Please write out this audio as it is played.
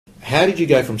How did you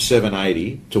go from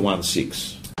 780 to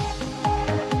 16?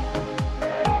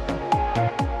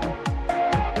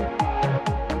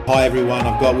 Hi everyone,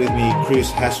 I've got with me Chris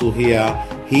Hassel here.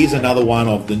 Here's another one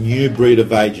of the new breed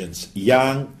of agents.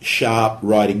 Young, sharp,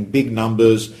 writing big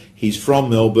numbers. He's from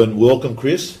Melbourne. Welcome,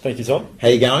 Chris. Thank you, Tom. How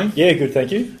you going? Yeah, good,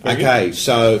 thank you. Okay,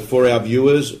 so for our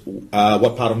viewers,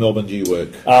 what part of Melbourne do you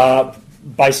work?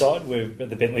 Bayside, we're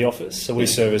at the Bentley office, so we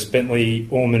service Bentley,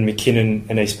 Ormond, McKinnon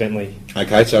and East Bentley.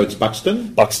 Okay, so it's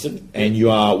Buxton? Buxton. And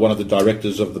you are one of the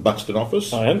directors of the Buxton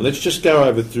office? I am. Let's just go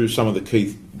over through some of the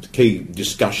key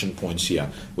discussion points here.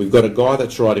 We've got a guy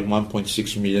that's writing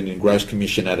 $1.6 million in gross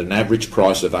commission at an average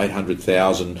price of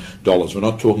 $800,000. We're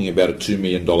not talking about a $2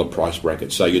 million price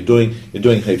bracket. So you're doing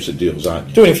heaps of deals, aren't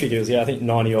you? Doing a few deals, yeah. I think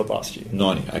 90 odd last year.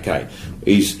 90, okay.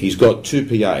 He's got 2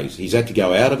 PAs. He's had to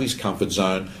go out of his comfort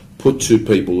zone, put 2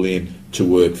 people in to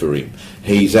work for him.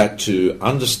 He's had to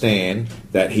understand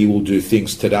that he will do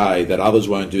things today that others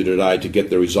won't do today to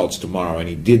get the results tomorrow. And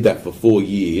he did that for 4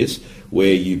 years,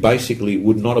 where you basically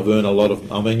would not have earned a lot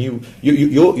of... I mean,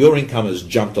 your income has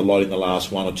jumped a lot in the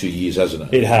last 1 or 2 years,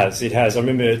 hasn't it? It has. I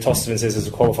remember Tosterman says there's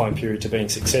a qualifying period to being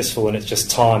successful, and it's just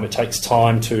time. It takes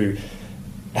time to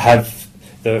have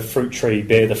the fruit tree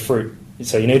bear the fruit.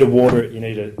 So you need to water it, you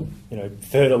need to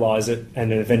fertilise it,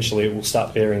 and then eventually it will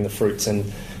start bearing the fruits, and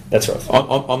that's right.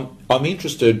 I'm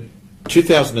interested.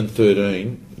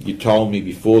 2013, you told me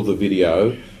before the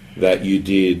video that you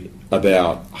did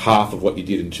about half of what you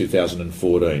did in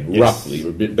 2014, yes.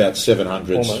 Roughly, about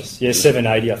 700. Almost, yeah,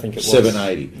 780 I think it was.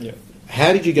 780. Yeah.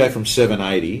 How did you go from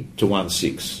 780 to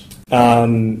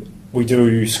 16? We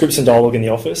do scripts and dialogue in the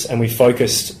office, and we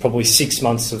focused probably 6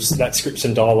 months of that scripts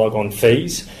and dialogue on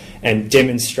fees and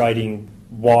demonstrating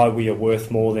why we are worth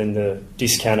more than the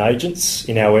discount agents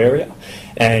in our area.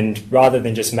 And rather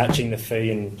than just matching the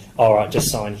fee and, all right, just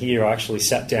sign here, I actually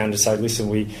sat down to say, listen,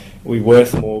 we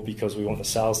worth more because we want the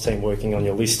sales team working on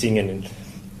your listing. And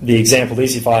the example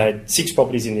is, if I had 6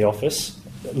 properties in the office,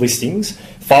 listings,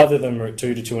 5 of them are at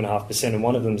 2 to 2.5% and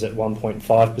one of them's at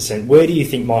 1.5%, where do you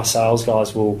think my sales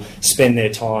guys will spend their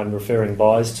time referring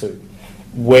buyers to,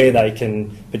 where they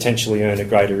can potentially earn a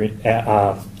greater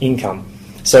income?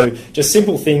 So just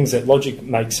simple things that logic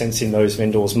makes sense in those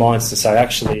vendors' minds to say,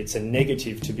 actually, it's a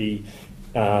negative to be...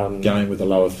 going with a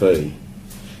lower fee.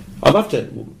 I'd love to...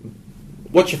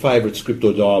 What's your favourite script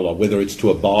or dialogue, whether it's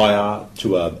to a buyer,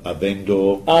 to a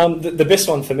vendor? The best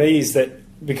one for me is that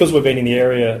because we've been in the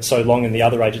area so long and the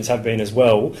other agents have been as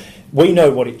well, we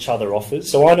know what each other offers.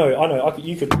 So I know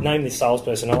you could name this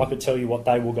salesperson and I could tell you what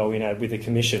they will go in at with a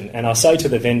commission. And I say to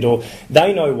the vendor,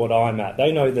 they know what I'm at.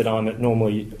 They know that I'm at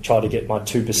normally try to get my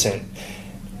 2%.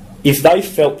 If they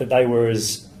felt that they were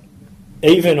as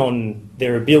even on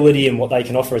their ability and what they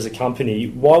can offer as a company,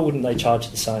 why wouldn't they charge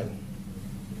the same?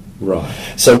 Right.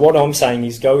 So what I'm saying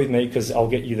is go with me because I'll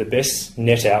get you the best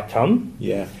net outcome.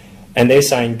 Yeah. And they're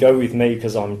saying, go with me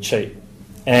because I'm cheap.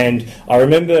 And I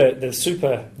remember there's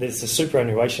the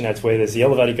superannuation ads where there's the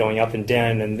elevator going up and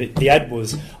down, and the ad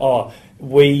was,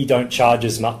 we don't charge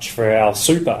as much for our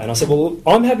super. And I said, well,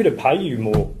 I'm happy to pay you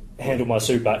more, handle my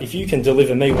super, if you can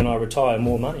deliver me when I retire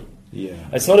more money. Yeah.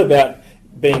 It's not about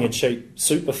being a cheap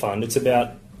super fund. It's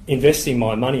about investing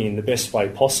my money in the best way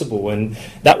possible, and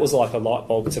that was like a light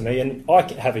bulb to me. And I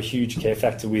have a huge care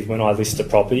factor with when I list a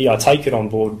property. I take it on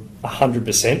board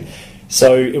 100%.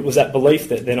 So it was that belief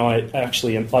that then I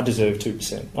deserve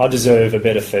 2%. I deserve a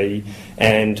better fee,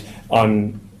 and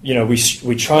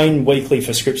we train weekly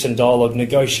for scripts and dialogue,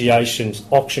 negotiations,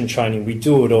 auction training. We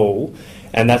do it all,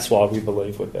 and that's why we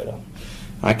believe we're better.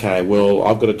 Okay, well,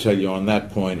 I've got to tell you on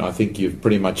that point, I think you've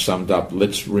pretty much summed up.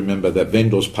 Let's remember that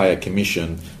vendors pay a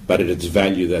commission, but it's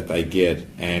value that they get.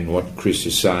 And what Chris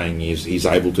is saying is he's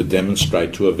able to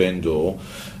demonstrate to a vendor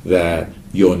that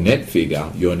your net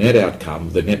figure, your net outcome,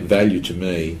 the net value to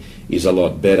me is a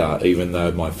lot better, even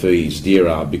though my fee is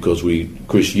dearer, because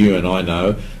Chris, you and I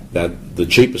know that the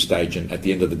cheapest agent at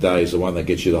the end of the day is the one that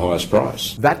gets you the highest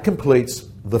price. That completes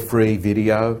the free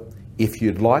video. If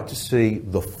you'd like to see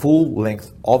the full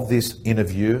length of this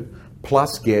interview,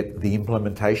 plus get the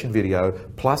implementation video,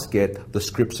 plus get the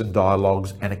scripts and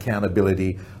dialogues and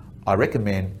accountability, I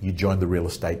recommend you join the Real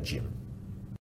Estate Gym.